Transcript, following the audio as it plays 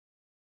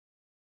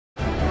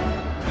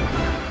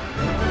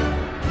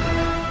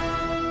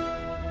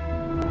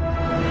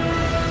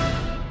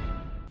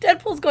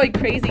Deadpool's going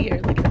crazy here.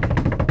 Look at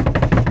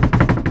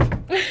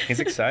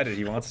He's excited.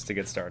 He wants us to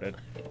get started.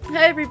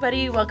 Hi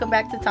everybody, welcome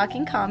back to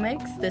Talking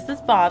Comics. This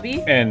is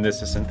Bobby. And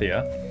this is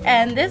Cynthia.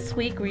 And this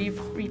week we've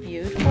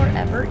reviewed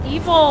Forever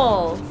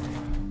Evil.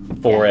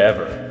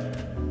 Forever.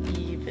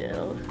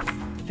 Evil.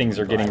 Things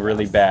are getting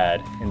really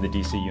bad in the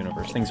DC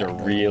universe. Things are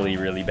really,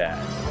 really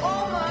bad.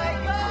 Oh my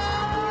god!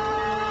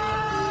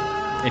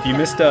 If you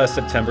missed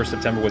September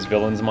was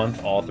Villains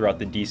Month all throughout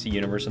the DC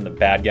universe, and the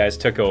bad guys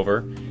took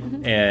over,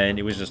 and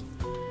it was just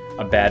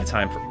a bad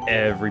time for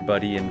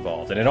everybody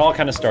involved. And it all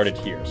kind of started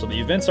here. So the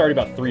event's already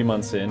about 3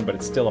 months in, but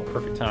it's still a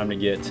perfect time to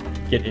get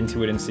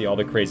into it and see all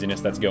the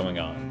craziness that's going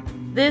on.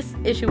 This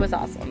issue was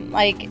awesome.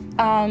 Like,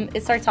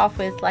 it starts off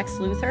with Lex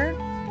Luthor,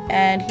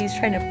 and he's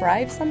trying to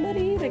bribe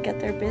somebody to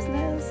get their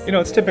business. You know,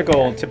 it's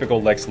typical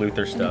Lex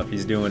Luthor stuff.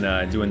 He's doing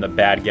the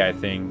bad guy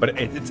thing, but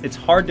it's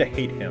hard to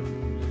hate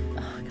him.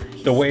 Oh,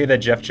 God, the way that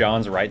Geoff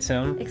Johns writes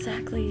him.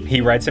 Exactly.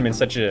 He writes him in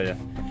such a,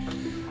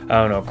 I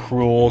don't know,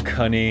 cruel,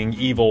 cunning,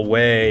 evil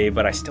way,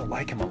 but I still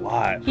like him a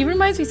lot. He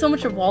reminds me so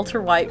much of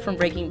Walter White from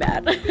Breaking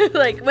Bad.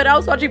 Like, when I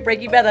was watching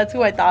Breaking Bad, that's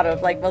who I thought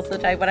of, like, most of the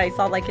time when I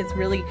saw, like, his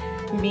really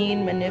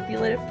mean,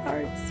 manipulative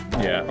parts.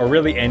 Yeah, or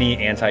really any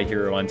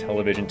anti-hero on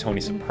television,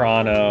 Tony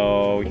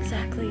Soprano.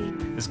 Exactly.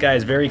 This guy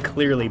is very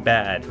clearly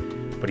bad,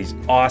 but he's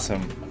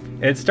awesome.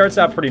 And it starts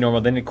out pretty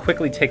normal, then it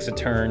quickly takes a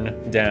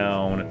turn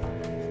down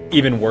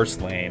even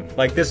worse lane.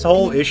 Like, this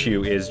whole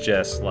issue is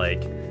just,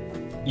 like,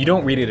 you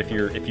don't read it if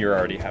you're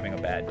already having a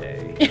bad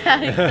day.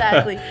 Yeah,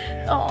 exactly.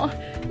 Oh,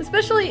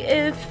 especially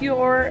if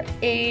you're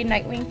a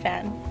Nightwing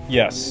fan.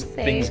 Yes,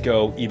 things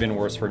go even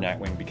worse for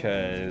Nightwing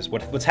because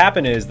what's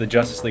happened is the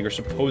Justice League are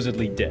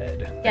supposedly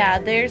dead. Yeah,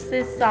 there's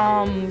this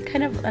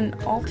kind of an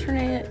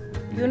alternate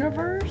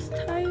universe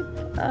type,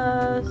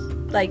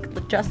 like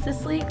the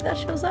Justice League that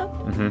shows up.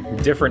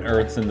 Different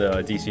Earths in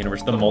the DC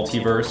universe, the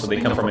multiverse, so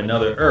they come from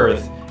another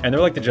Earth, and they're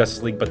like the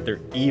Justice League, but they're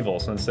evil.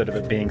 So instead of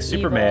it being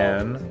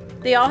Superman,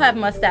 they all have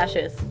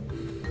mustaches.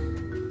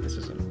 This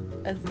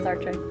isn't. Star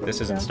Trek.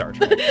 This isn't Star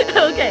Trek.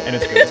 Okay. And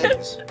it's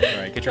goatees.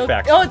 All right, get your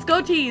facts. Oh, it's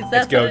goatees.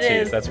 That's it's goatees. What it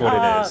is. That's what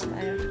it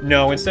is.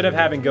 No, instead of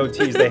having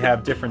goatees, they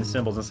have different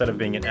symbols. Instead of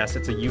being an S,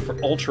 it's a U for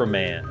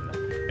Ultraman.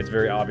 It's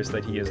very obvious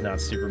that he is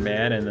not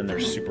Superman. And then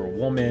there's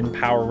Superwoman,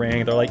 Power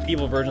Ring. They're like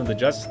evil versions of the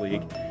Justice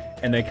League.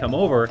 And they come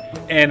over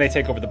and they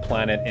take over the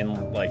planet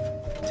in like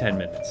 10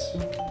 minutes.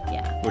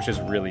 Yeah. Which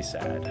is really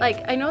sad.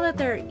 Like, I know that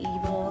they're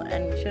evil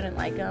and we shouldn't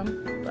like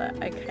them, but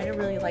I kind of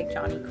really like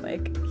Johnny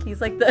Quick.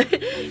 He's like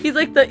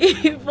the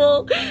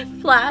evil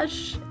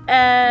Flash,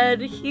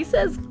 and he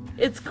says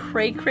it's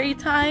cray cray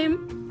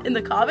time in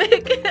the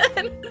comic.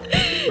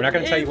 We're not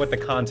going to tell you what the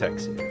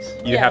context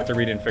is. You have to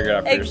read it and figure it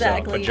out for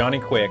yourself. But Johnny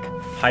Quick,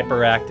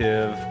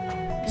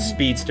 hyperactive,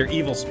 speedster,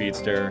 evil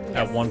speedster,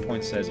 at one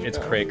point says it's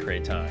cray cray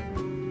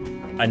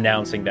time,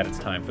 announcing that it's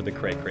time for the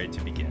cray cray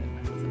to begin.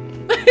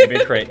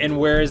 And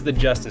where is the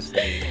Justice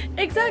League?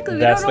 Exactly.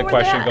 That's the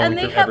question going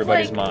through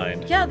everybody's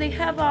mind. Yeah, they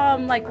have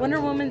like Wonder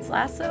Woman's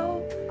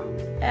lasso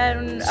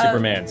and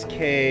Superman's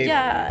cape.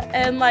 Yeah,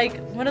 and like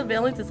one of the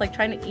villains is like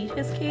trying to eat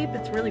his cape.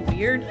 It's really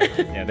weird.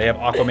 Yeah, they have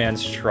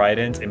Aquaman's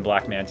trident, and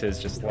Black Manta is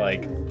just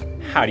like,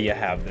 how do you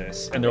have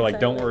this? And they're like,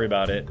 don't worry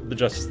about it. The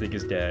Justice League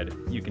is dead.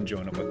 You can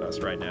join up with us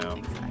right now.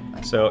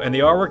 Exactly. So, and the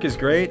artwork is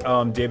great.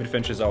 David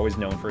Finch is always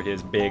known for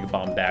his big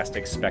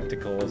bombastic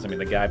spectacles. I mean,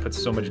 the guy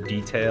puts so much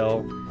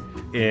detail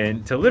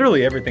into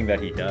literally everything that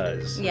he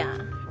does. Yeah.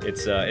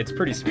 It's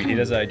pretty sweet. He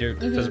does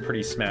a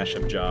pretty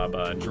smash-up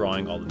job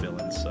drawing all the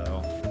villains.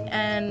 So.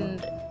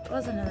 And what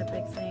was another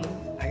big thing?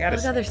 I gotta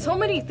say, there's so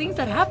many things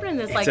that happen in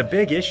this. It's a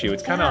big issue.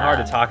 It's kind of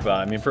hard to talk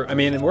about. I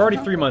mean, we're already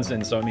 3 months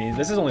in, so I mean,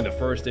 this is only the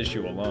first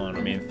issue alone.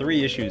 I mean,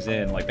 3 issues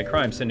in, like the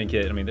Crime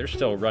Syndicate. I mean, they're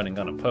still running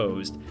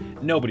unopposed.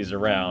 Nobody's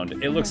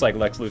around. It looks like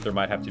Lex Luthor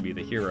might have to be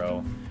the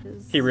hero.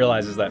 He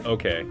realizes that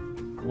okay,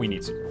 we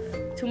need Superman.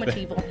 Too much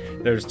evil.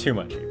 There's too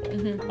much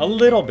evil. A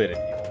little bit of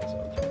evil is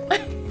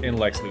okay in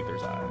Lex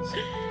Luthor's eyes.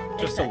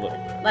 Just a little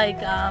bit.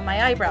 Like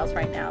my eyebrows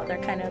right now,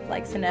 they're kind of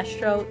like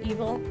Sinestro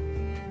evil.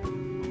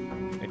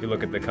 If you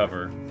look at the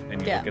cover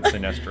and you look at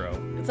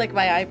Sinestro, it's like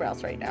my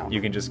eyebrows right now. You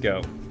can just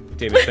go,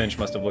 David Finch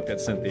must have looked at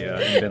Cynthia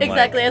and been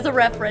exactly, like, as a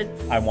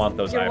reference. I want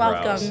those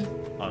eyebrows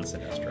welcome. On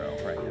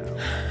Sinestro right now.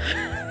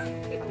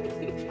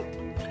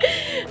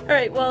 All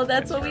right, well,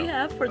 that's what we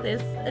have for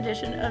this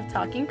edition of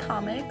Talking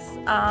Comics.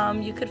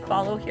 You could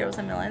follow Heroes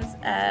and Villains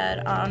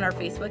on our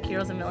Facebook,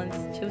 Heroes and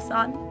Villains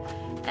Tucson.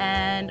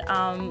 And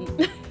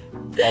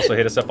also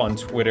hit us up on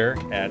Twitter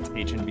at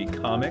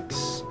HNB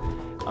Comics,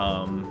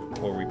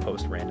 where we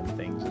post random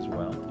things as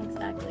well.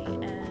 Exactly,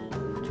 and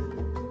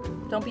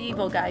don't be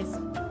evil, guys.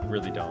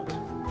 Really don't,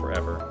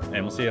 forever.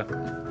 And we'll see ya.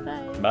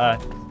 Bye. Bye.